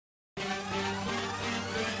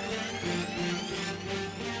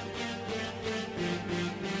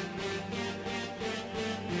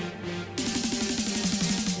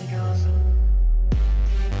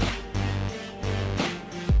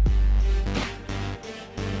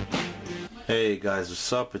Hey guys,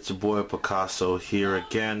 what's up? It's your boy Picaso here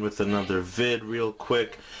again with another vid real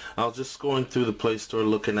quick. I was just going through the Play Store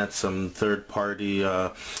looking at some third-party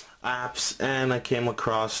apps, and I came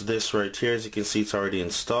across this right here. As you can see, it's already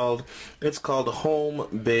installed. It's called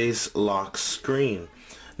HomeBase LockScreen.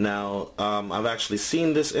 Now, I've actually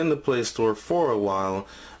seen this in the Play Store for a while,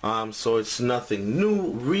 so it's nothing new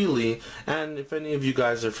really, and if any of you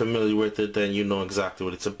guys are familiar with it, then you know exactly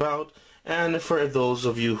what it's about. And for those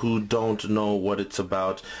of you who don't know what it's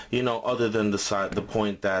about, you know, other than the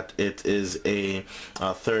point that it is a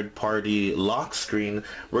third-party lock screen,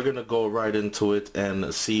 we're gonna go right into it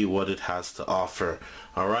and see what it has to offer.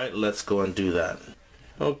 Alright, let's go and do that.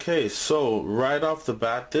 Okay, so right off the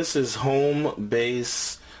bat, this is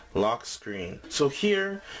HomeBase lock screen. So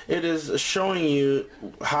here it is showing you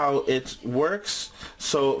how it works.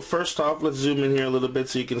 So first off, let's zoom in here a little bit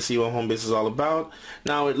so you can see what HomeBase is all about.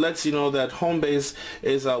 Now it lets you know that HomeBase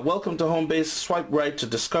is welcome to HomeBase. Swipe right to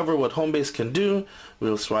discover what HomeBase can do.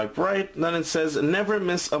 We'll swipe right. Then it says never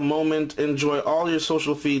miss a moment. Enjoy all your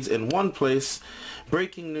social feeds in one place.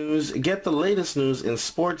 Breaking news. Get the latest news in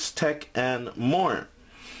sports, tech, and more.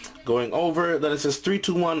 Going over, then it says 3,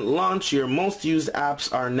 2, 1, launch. Your most used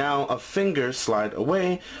apps are now a finger slide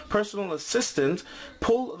away. Personal assistant,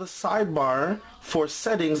 pull the sidebar for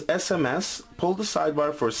settings, SMS. Pull the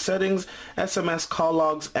sidebar for settings, SMS, call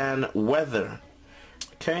logs, and weather.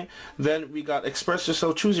 Okay, then we got express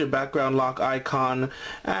yourself, choose your background lock icon,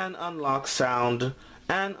 and unlock sound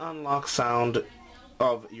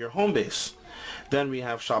of your HomeBase. Then we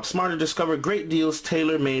have shop smarter, discover great deals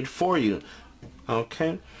tailor-made for you.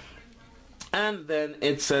 Okay. And then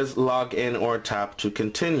it says log in or tap to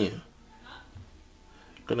continue.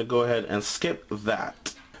 I'm gonna go ahead and skip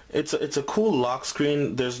that. It's a cool lock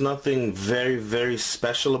screen. There's nothing very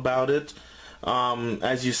special about it.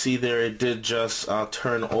 As you see there, it did just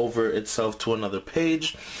turn over itself to another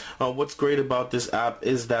page. What's great about this app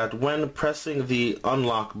is that when pressing the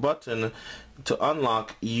unlock button to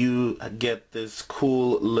unlock, you get this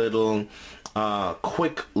cool little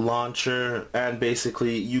quick launcher, and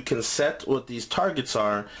basically you can set what these targets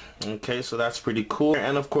are. Okay, so that's pretty cool.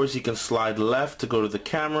 And of course you can slide left to go to the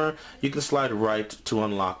camera, you can slide right to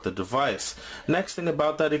unlock the device. Next thing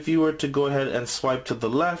about that, if you were to go ahead and swipe to the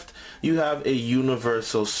left, you have a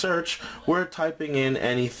universal search. We're typing in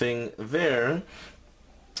anything there.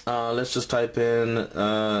 Let's just type in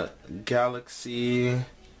Galaxy.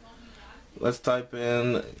 Let's type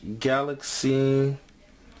in Galaxy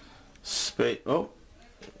space. Oh,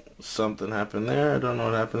 something happened there. I don't know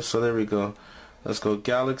what happened. So there we go. Let's go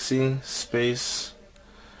Galaxy space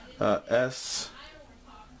S5,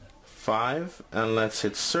 and let's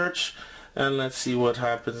hit search, and let's see what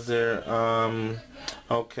happens there.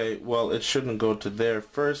 Okay, well, it shouldn't go to there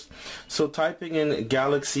first. So typing in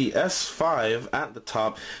Galaxy S5 at the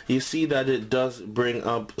top, you see that it does bring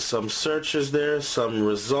up some searches there, some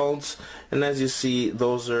results, and as you see,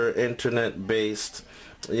 those are internet-based,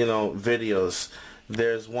 you know, videos.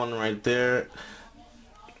 There's one right there.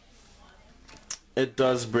 It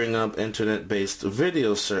does bring up internet-based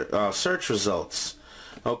video search results.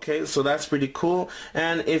 Okay, so that's pretty cool.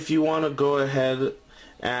 And if you want to go ahead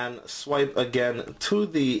and swipe again to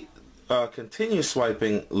the continue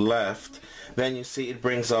swiping left, then you see it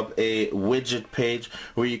brings up a widget page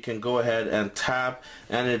where you can go ahead and tap,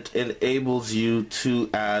 and it enables you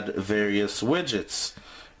to add various widgets.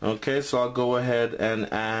 Okay, so I'll go ahead and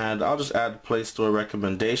I'll just add Play Store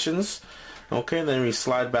recommendations. Okay, then we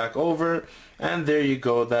slide back over, and there you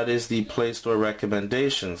go. That is the Play Store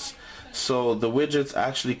recommendations. So the widgets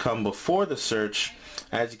actually come before the search,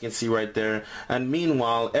 as you can see right there, and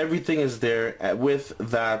meanwhile everything is there with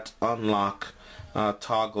that unlock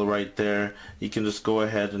toggle right there. You can just go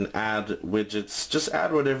ahead and add widgets. Just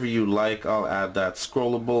add whatever you like. I'll add that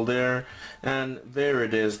scrollable there, and there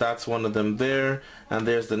it is. That's one of them there, and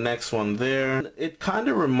there's the next one there. It kind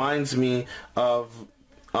of reminds me of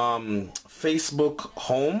Facebook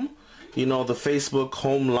Home. You know, the Facebook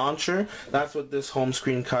Home launcher. That's what this home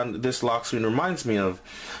screen this lock screen reminds me of.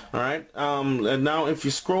 Alright, and now if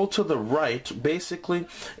you scroll to the right, basically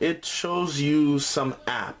it shows you some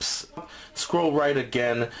apps. Scroll right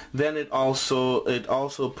again, then it also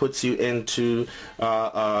puts you into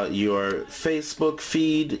your Facebook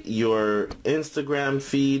feed, your Instagram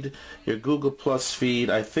feed, your Google Plus feed,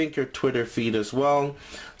 I think your Twitter feed as well.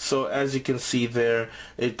 So as you can see there,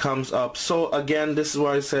 it comes up. So again, this is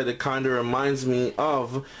why I said it kind kind of reminds me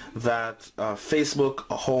of that Facebook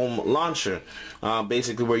home launcher,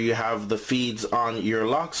 basically where you have the feeds on your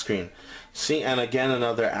lock screen. See, and again,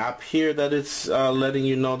 another app here that it's letting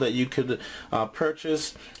you know that you could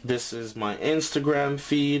purchase. This is my Instagram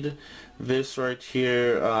feed. This right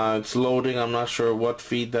here, it's loading. I'm not sure what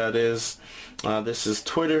feed that is. This is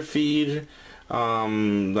Twitter feed.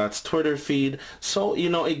 That's Twitter feed. So, you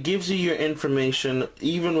know, it gives you your information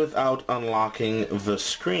even without unlocking the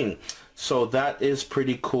screen. So that is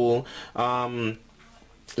pretty cool.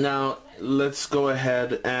 Now, let's go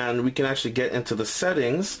ahead and we can actually get into the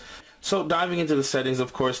settings. So diving into the settings,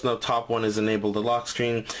 of course, the top one is enable the lock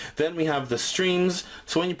screen. Then we have the streams.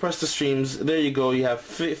 So when you press the streams, there you go. You have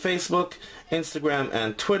Facebook, Instagram,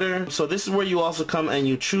 and Twitter. So this is where you also come and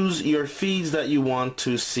you choose your feeds that you want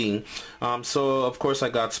to see. So of course I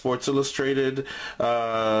got Sports Illustrated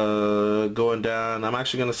going down. I'm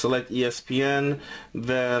actually going to select ESPN.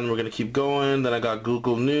 Then we're going to keep going. Then I got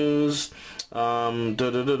Google News. I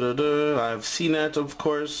have CNET, of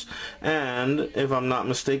course, and if I'm not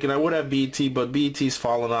mistaken, I would have BT, but BT's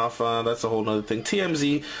fallen off. That's a whole other thing.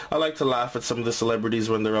 TMZ, I like to laugh at some of the celebrities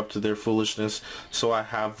when they're up to their foolishness, so I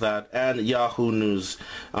have that, and Yahoo News.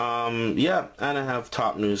 Yeah, and I have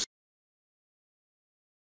Top News.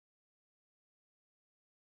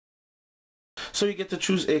 So you get to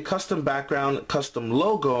choose a custom background, custom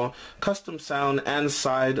logo, custom sound, and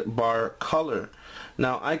sidebar color.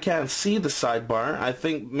 Now I can't see the sidebar. I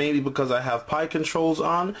think maybe because I have pie controls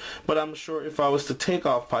on, but I'm sure if I was to take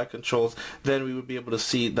off pie controls, then we would be able to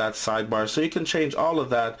see that sidebar. So you can change all of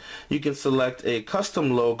that. You can select a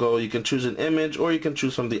custom logo, you can choose an image, or you can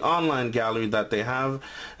choose from the online gallery that they have.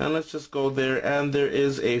 And let's just go there, and there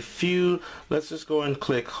is a few. Let's just go and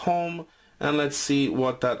click home. And let's see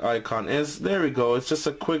what that icon is. There we go. It's just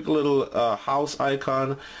a quick little house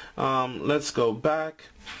icon. Let's go back.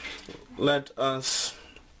 Let us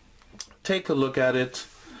take a look at it.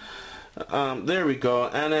 There we go.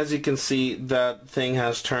 And as you can see, that thing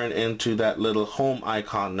has turned into that little home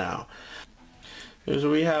icon now. Here's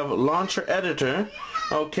where we have Launcher Editor.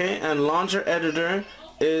 Okay, and Launcher Editor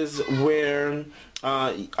is where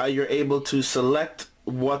you're able to select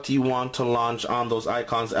what you want to launch on those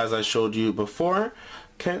icons as I showed you before.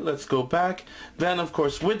 Okay, let's go back. Then of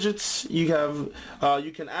course widgets, you have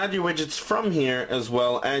you can add your widgets from here as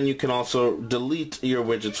well, and you can also delete your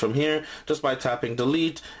widgets from here just by tapping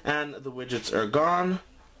delete, and the widgets are gone.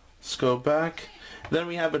 Let's go back. Then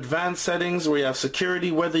we have advanced settings where you have security,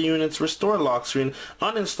 weather units, restore lock screen,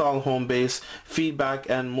 uninstall HomeBase, feedback,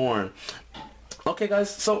 and more. Okay guys,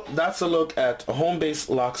 so that's a look at a HomeBase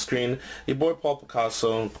lock screen. Your boy Paul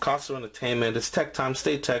Picasso, Picasso Entertainment. It's tech time,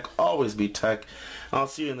 stay tech, always be tech. I'll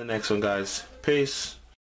see you in the next one guys. Peace.